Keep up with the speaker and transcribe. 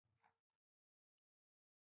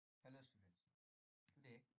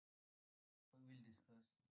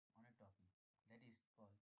that is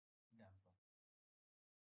called dumper.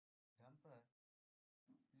 Dumper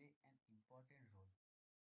play an important role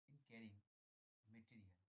in carrying material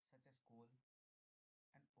such as coal and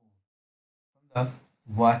ore from the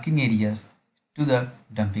working areas to the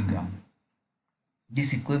dumping ground.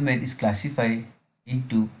 This equipment is classified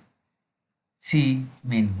into three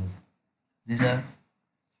main groups. These are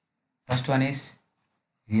first one is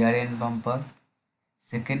rear end bumper,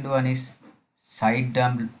 second one is side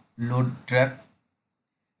dump load truck,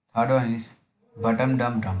 third one is bottom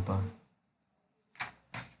dump dumper.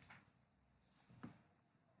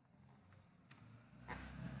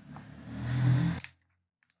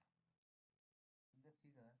 In the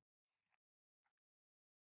figure,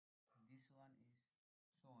 this one is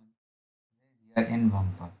shown the rear end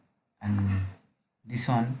bumper and this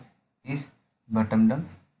one is bottom dump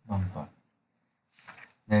bumper.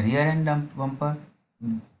 The rear end dump bumper,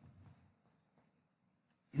 in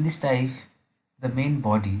this type, the main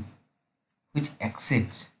body which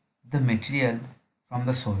accepts the material from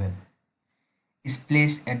the shovel is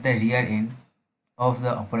placed at the rear end of the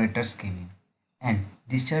operator's cabin and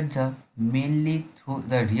discharges mainly through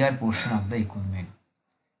the rear portion of the equipment.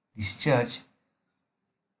 Discharge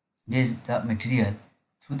is the material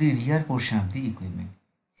through the rear portion of the equipment.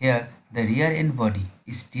 Here, the rear end body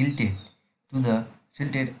is tilted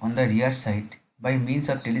on the rear side by means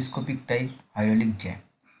of telescopic type hydraulic jack,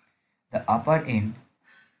 the upper end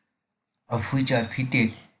of which are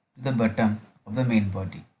fitted to the bottom of the main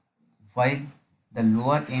body, while the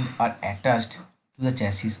lower end are attached to the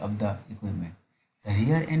chassis of the equipment. The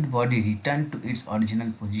rear end body returns to its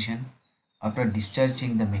original position after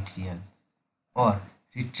discharging the material or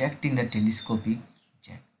retracting the telescopic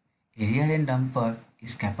jack. A rear end dumper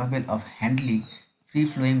is capable of handling free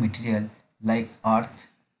flowing material like earth,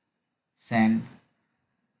 sand,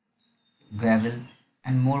 gravel,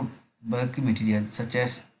 and more bulky material such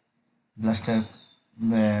as bluster,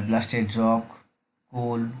 blasted rock,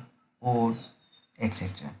 coal, ore,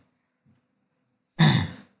 etc.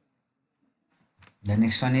 The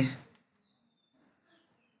next one is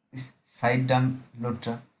side dump load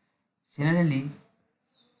truck. Generally,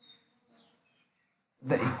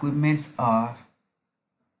 the equipments are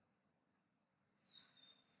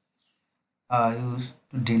used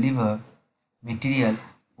to deliver material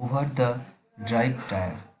over the drive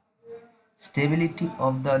tire. Stability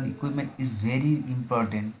of the equipment is very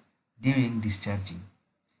important during discharging.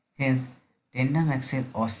 Hence, tandem axle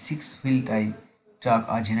or six-wheel type truck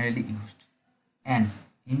are generally used. An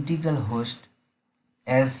integral hoist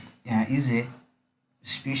is a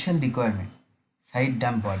special requirement. Side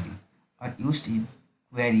dump body are used in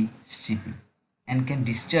quarry stripping and can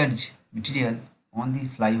discharge material on the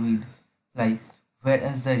fly,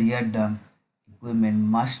 whereas the rear dump equipment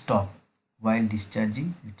must stop while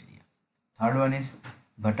discharging material. Third one is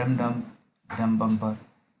bottom dump bumper.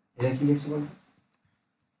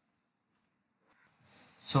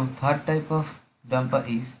 So third type of dumper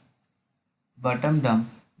is bottom dump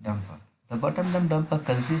dumper. The bottom dump dumper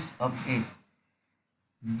consists of a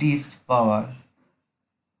disc power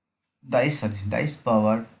diced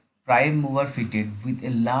power prime mover fitted with a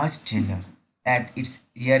large trailer at its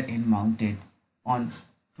rear end mounted on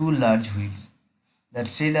two large wheels. The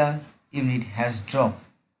trailer unit has drop,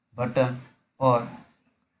 bottom or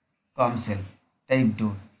console type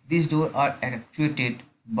door. These doors are actuated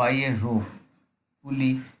by a rope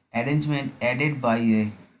pulley arrangement aided by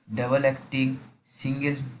a double acting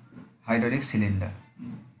single hydraulic cylinder.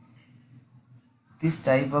 This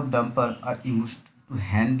type of dumper are used to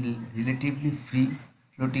handle relatively free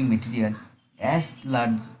floating material as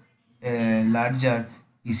larger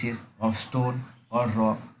pieces of stone or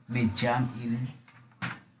rock may jam in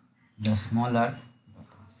the smaller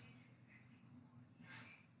bottoms.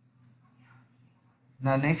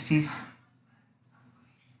 Now next is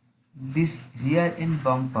this rear end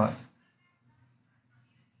bumpers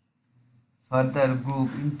further group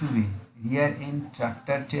into a rear end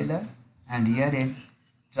tractor trailer and rear end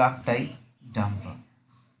truck type dumper.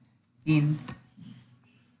 In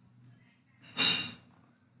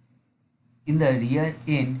In the rear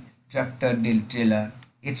end tractor trailer,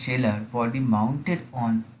 a trailer body mounted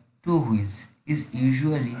on two wheels is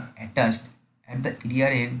usually attached at the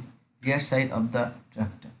rear side of the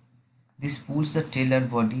tractor. This pulls the trailer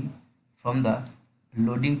body from the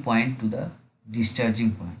loading point to the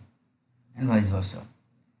discharging point and vice versa.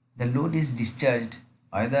 The load is discharged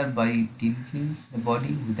either by tilting the body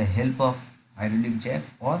with the help of hydraulic jack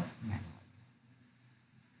or manual.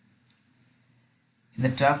 In the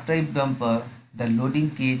truck type dumper, the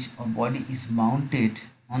loading cage or body is mounted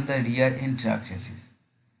on the rear end truck chassis.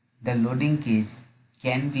 The loading cage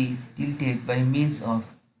can be tilted by means of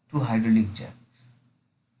two hydraulic jacks.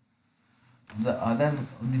 The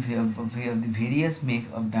various make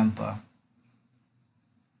of damper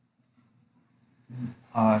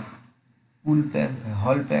are pull pack,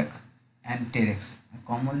 hall pack, and Terex are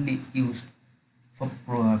commonly used for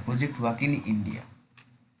project work in India.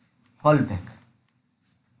 Hall pack.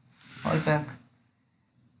 Hall pack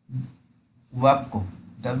WAPCO,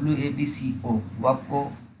 WAPCO,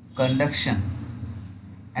 WAPCO Conduction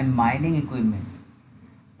and Mining Equipment.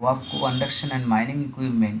 WAPCO Conduction and Mining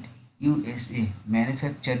Equipment USA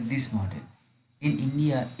manufactured this model. In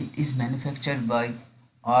India, it is manufactured by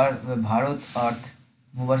Bharat Earth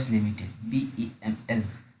Movers Limited (BEML),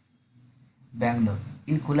 Bangalore,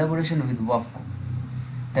 in collaboration with WAPCO.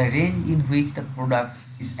 The range in which the product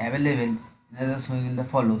is available is showing the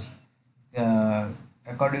follows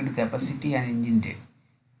according to capacity and engine rate.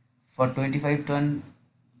 For 25 ton,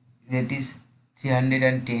 that is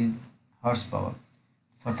 310 horsepower.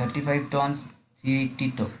 For 35 tons,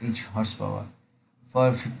 380 horsepower.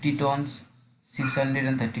 For 50 tons,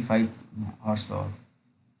 635 horsepower.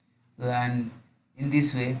 And in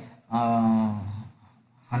this way,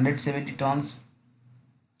 170 tons,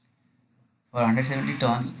 for 170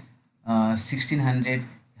 tons, 1600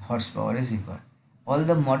 horsepower is required. All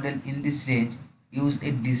the model in this range use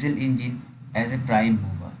a diesel engine as a prime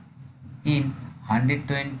mover. In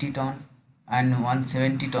 120 ton and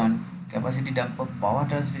 170 ton capacity dumper, power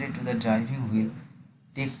transmitted to the driving wheel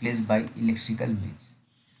take place by electrical means.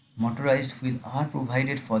 Motorized wheels are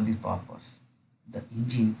provided for this purpose. The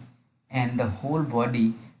engine and the whole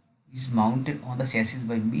body is mounted on the chassis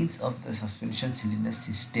by means of the suspension cylinder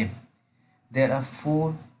system. There are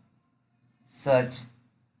 4 such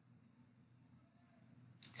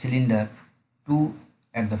cylinders, 2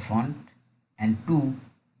 at the front and 2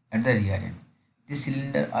 at the rear end. These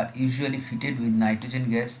cylinders are usually fitted with nitrogen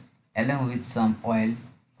gas along with some oil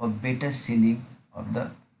for better sealing of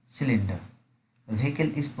the cylinder. The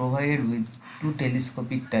vehicle is provided with 2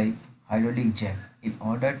 telescopic type hydraulic jack in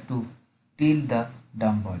order to tilt the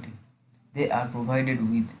dump body. They are provided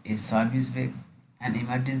with a service brake, an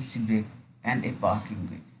emergency brake and a parking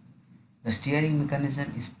brake. The steering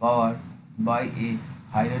mechanism is powered by a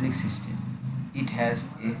hydraulic system. It has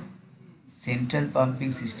a central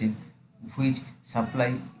pumping system which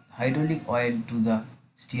supply hydraulic oil to the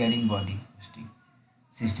steering body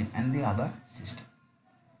system and the other system.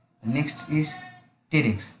 The next is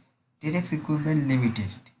Terex. Terex Equipment Limited,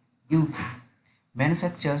 UK,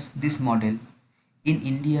 manufactures this model. In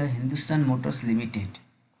India, Hindustan Motors Limited,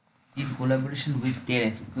 in collaboration with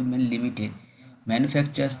Terex Equipment Limited,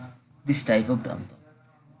 manufactures this type of dumper.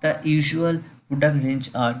 The usual product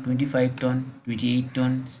range are 25 ton, 28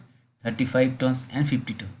 tons, 35 tons and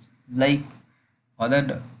 50 tons. Like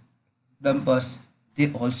other dumpers,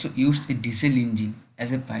 they also used a diesel engine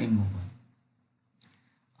as a prime mover.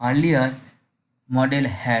 Earlier model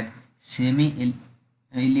had semi-elliptical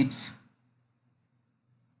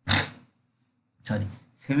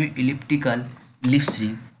leaf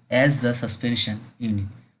spring as the suspension unit,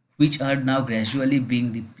 which are now gradually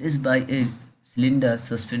being replaced by a cylinder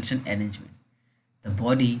suspension arrangement. The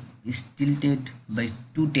body is tilted by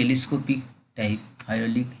 2 telescopic type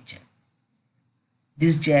hydraulic jacks.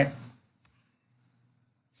 These jacks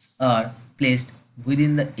are placed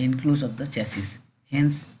within the enclosure of the chassis,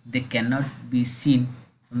 hence they cannot be seen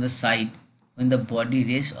from the side when the body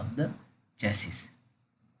rests on the chassis.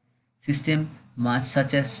 System much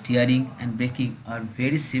such as steering and braking are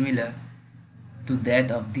very similar to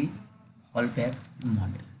that of the hall pack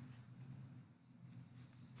model.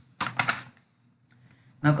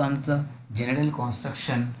 Now comes the general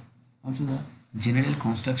construction. Also the general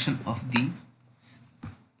construction of the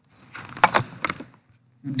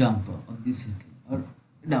dumper of the vehicle or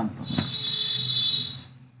dumper.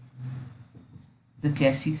 The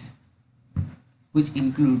chassis, which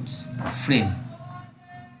includes frame,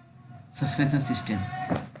 suspension system,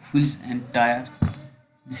 wheels and tire.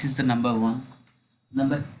 This is the number 1.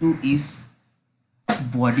 Number 2 is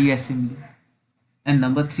body assembly, and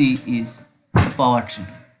number 3 is powertrain.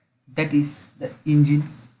 That is the engine,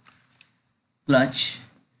 clutch,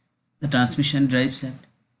 the transmission drive set,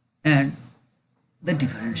 and the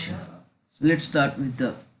differential. So let's start with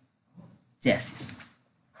the chassis.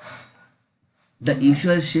 The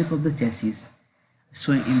usual shape of the chassis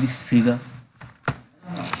shown in this figure.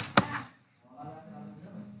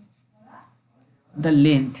 The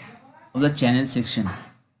length of the channel section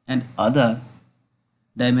and other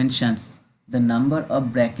dimensions, the number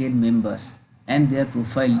of bracket members and their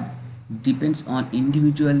profile depends on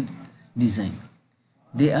individual design.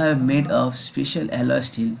 They are made of special alloy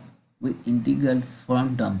steel with integral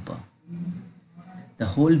front dumper. The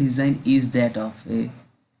whole design is that of a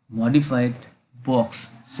modified box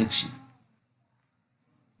section.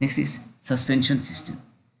 Next is suspension system.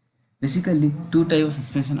 Basically, two types of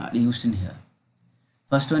suspension are used in here.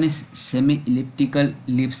 First one is semi-elliptical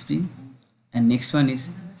leaf spring, and next one is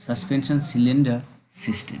suspension cylinder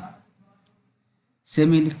system.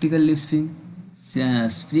 Semi-elliptical leaf spring,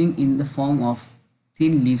 spring in the form of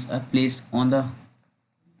thin leaves are placed on the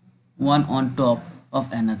one on top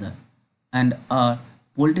of another and are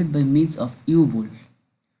bolted by means of U-bolt.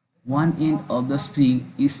 One end of the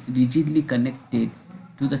spring is rigidly connected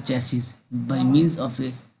to the chassis by means of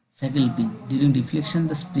a cycle pin. During deflection,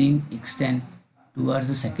 the spring extends towards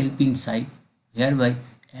the cycle pin side, whereby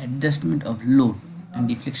adjustment of load and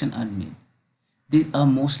deflection are made. These are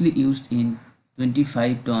mostly used in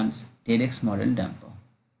 25 tons TEDx model dumper.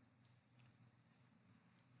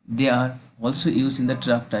 They are also used in the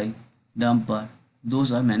truck type dumper.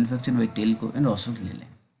 Those are manufactured by Telco and Ashok Leyland.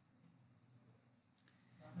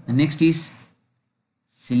 The next is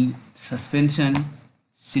suspension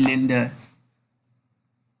cylinder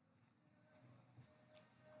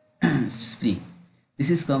spring. This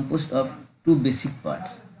is composed of two basic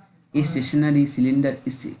parts. A stationary cylinder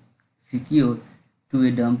is secured to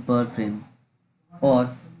a dumper frame or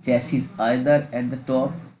chassis either at the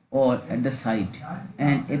top or at the side,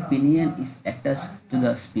 and a pinion is attached to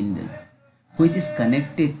the spindle, which is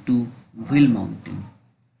connected to wheel mounting.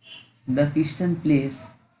 The piston placed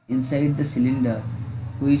inside the cylinder,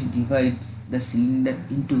 which divides the cylinder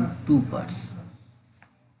into two parts.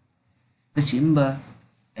 The chamber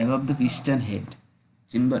above the piston head,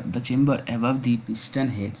 the chamber above the piston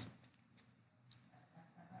head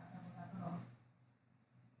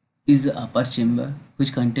is the upper chamber,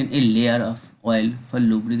 which contains a layer of oil for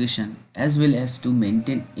lubrication as well as to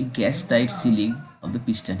maintain a gas tight sealing of the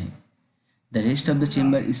piston head. The rest of the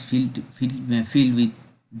chamber is filled with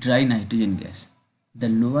dry nitrogen gas. The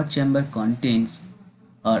lower chamber contains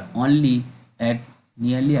are only at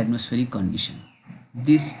nearly atmospheric condition.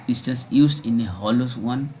 These pistons used in a hollow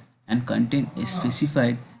one and contain a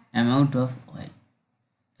specified amount of oil.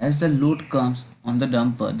 As the load comes on the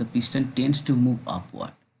dumper, the piston tends to move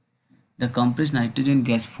upward. The compressed nitrogen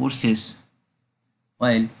gas forces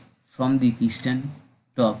oil from the piston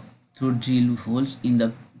top through drill holes in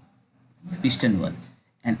the piston wall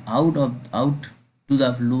and out to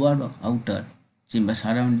the lower outer chamber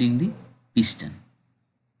surrounding the piston.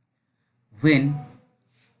 When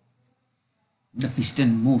the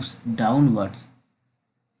piston moves downwards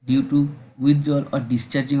due to withdrawal or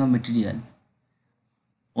discharging of material,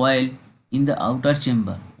 oil in the outer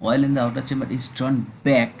chamber is drawn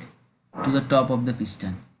back to the top of the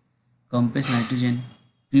piston. Compressed nitrogen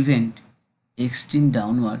prevent extreme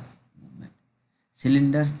downward movement.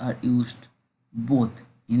 Cylinders are used both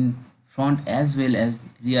in front as well as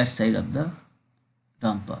rear side of the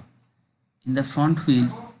dumper. In the front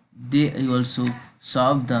wheels, they also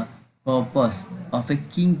serve the purpose of a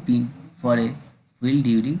kingpin for a wheel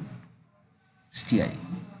during steering.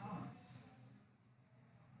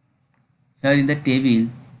 Here in the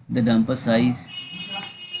table, the dumper size,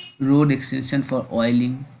 road extension for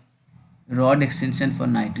oiling, rod extension for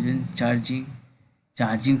nitrogen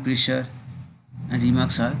charging pressure, and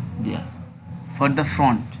remarks are there. For the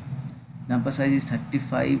front, dumper size is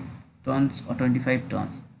 35 tons or 25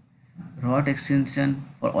 tons. Rod extension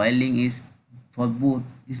for oiling is for both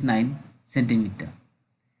is 9 cm.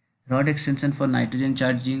 Rod extension for nitrogen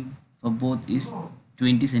charging for both is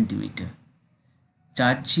 20 cm.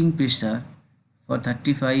 Charging pressure for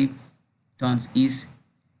 35 tons is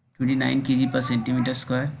 29 kg per centimeter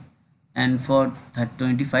square, and for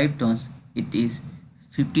 25 tons it is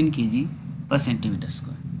 15 kg per centimeter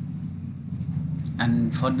square.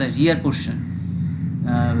 And for the rear portion,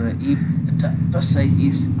 if the number size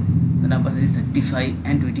is 35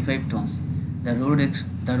 and 25 tons, the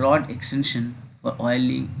rod extension for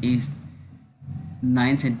oiling is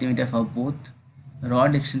 9 cm for both.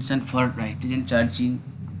 Rod extension for nitrogen charging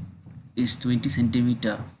is 20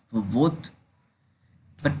 cm for both,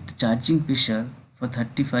 but the charging pressure for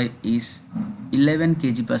 35 is 11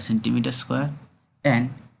 kg per centimeter square,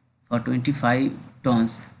 and for 25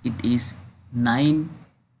 tons it is 9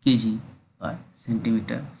 kg per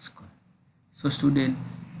centimeter square. So student,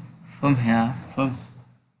 from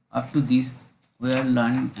up to this we are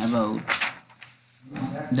learning about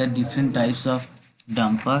the different types of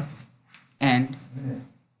dumper and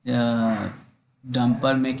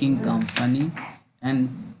dumper making company and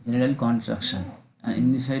general construction, and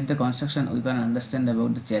inside the construction we can understand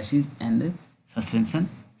about the chassis and the suspension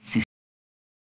system.